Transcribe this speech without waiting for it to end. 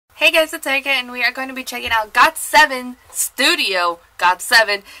Hey guys, it's Erika, and we are going to be checking out GOT7 Studio.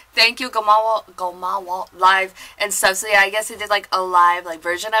 GOT7. Thank you, Gomawa Live and stuff. So yeah, I guess they did like a live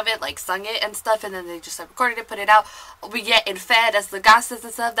version of it, like sung it and stuff, and then they just recorded it, put it out. We getting fed as the gossips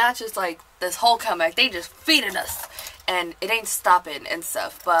and stuff. That's just like this whole comeback. They just feeding us, and it ain't stopping and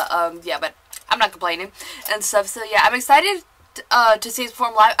stuff. But yeah, but I'm not complaining and stuff. So yeah, I'm excited to see it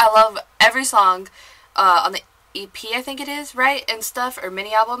perform live. I love every song on the EP, I think it is, right? And stuff, or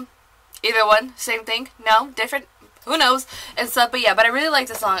mini album. Either one, same thing. No, different. Who knows? And stuff. But yeah, but I really like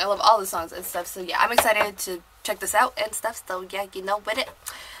the song. I love all the songs and stuff. So yeah, I'm excited to check this out and stuff. So yeah, you know, with it.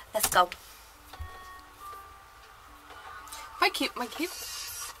 Let's go. My cute.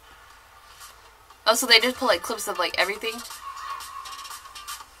 Oh, so they just put like clips of like everything.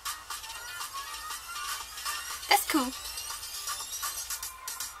 That's cool.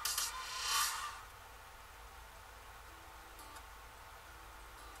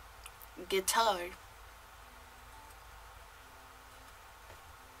 Guitar.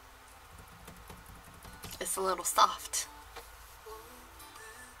 It's a little soft.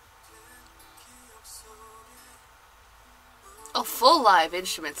 Oh, full live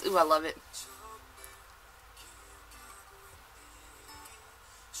instruments. Ooh, I love it.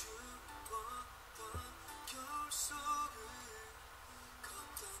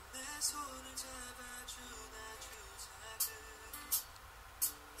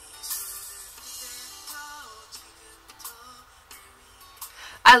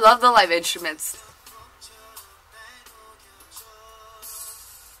 I love the live instruments.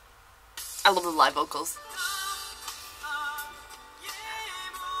 I love the live vocals.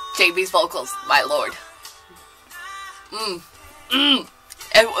 JB's vocals, my lord. And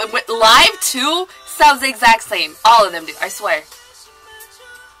with live too, sounds the exact same. All of them do, I swear.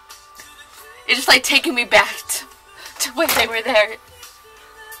 It's just like taking me back to when they were there.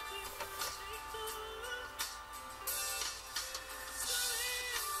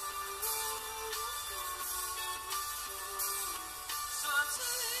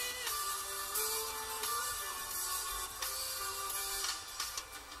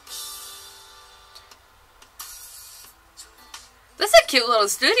 This is a cute little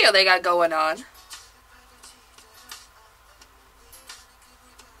studio they got going on.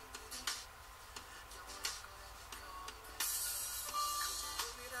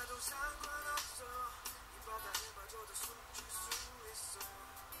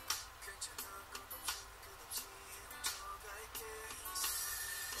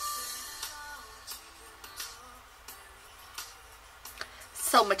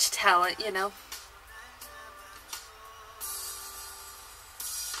 So much talent, you know.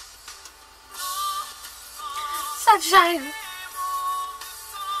 Sunshine.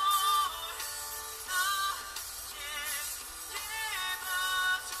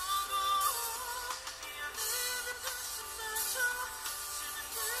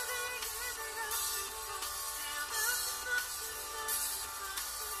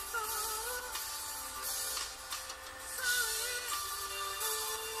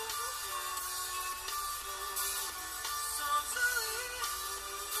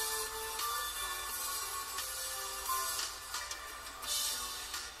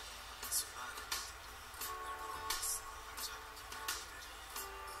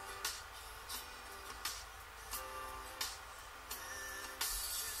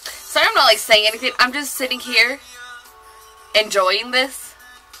 Sorry, I'm not like saying anything. I'm just sitting here enjoying this.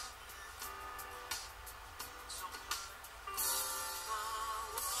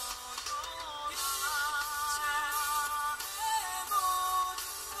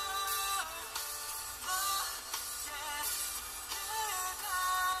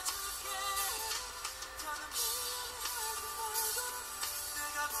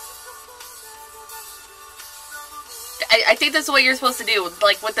 I think that's what you're supposed to do.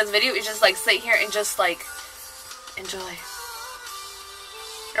 Like with this video, is just like sit here and just like enjoy.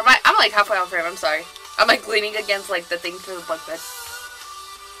 Or I'm like halfway on frame. I'm sorry. I'm like leaning against like the thing for the bunk bed.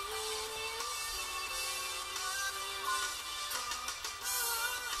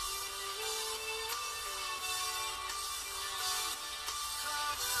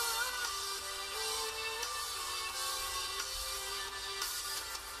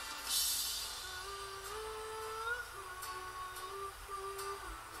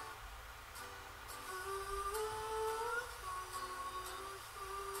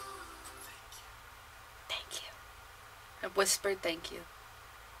 I whispered thank you.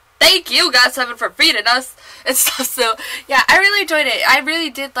 Thank you, GOT7, for feeding us and stuff. So yeah, I really enjoyed it. I really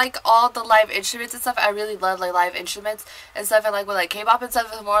did like all the live instruments and stuff. I really love like live instruments and stuff, and like with like K-pop and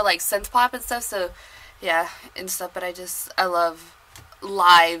stuff, more like synth pop and stuff. So yeah, and stuff. But I love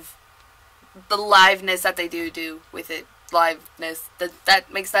live, the liveness that they do with it. Liveness.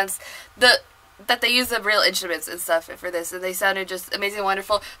 That makes sense. That they use the real instruments and stuff for this, and they sounded just amazing,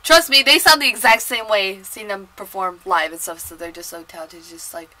 wonderful. Trust me, they sound the exact same way seeing them perform live and stuff, so they're just so talented,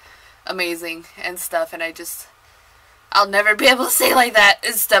 just like amazing and stuff, and I'll never be able to say like that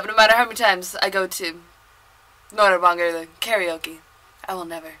and stuff, no matter how many times I go to Norabanger, the karaoke. I will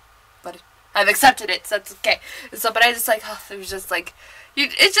never, but I've accepted it, so that's okay. And so, but I just like, it was just like,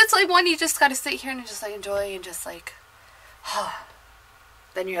 it's just like one you just gotta sit here and just like enjoy and just like,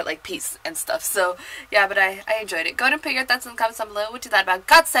 then you're at like peace and stuff. So yeah, but I enjoyed it. Go ahead and put your thoughts in the comments down below. What you thought about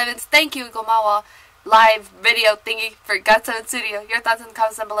GOT7's Thank You Gomawa live video thingy for GOT7 Studio. Your thoughts in the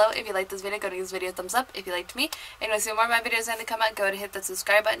comments down below. If you liked this video, go to give this video a thumbs up. If you liked me and you want to see more of my videos in the comment, go ahead and hit that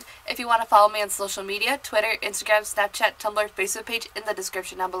subscribe button. If you want to follow me on social media, Twitter, Instagram, Snapchat, Tumblr, Facebook page in the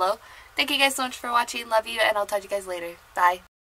description down below. Thank you guys so much for watching. Love you, and I'll talk to you guys later. Bye.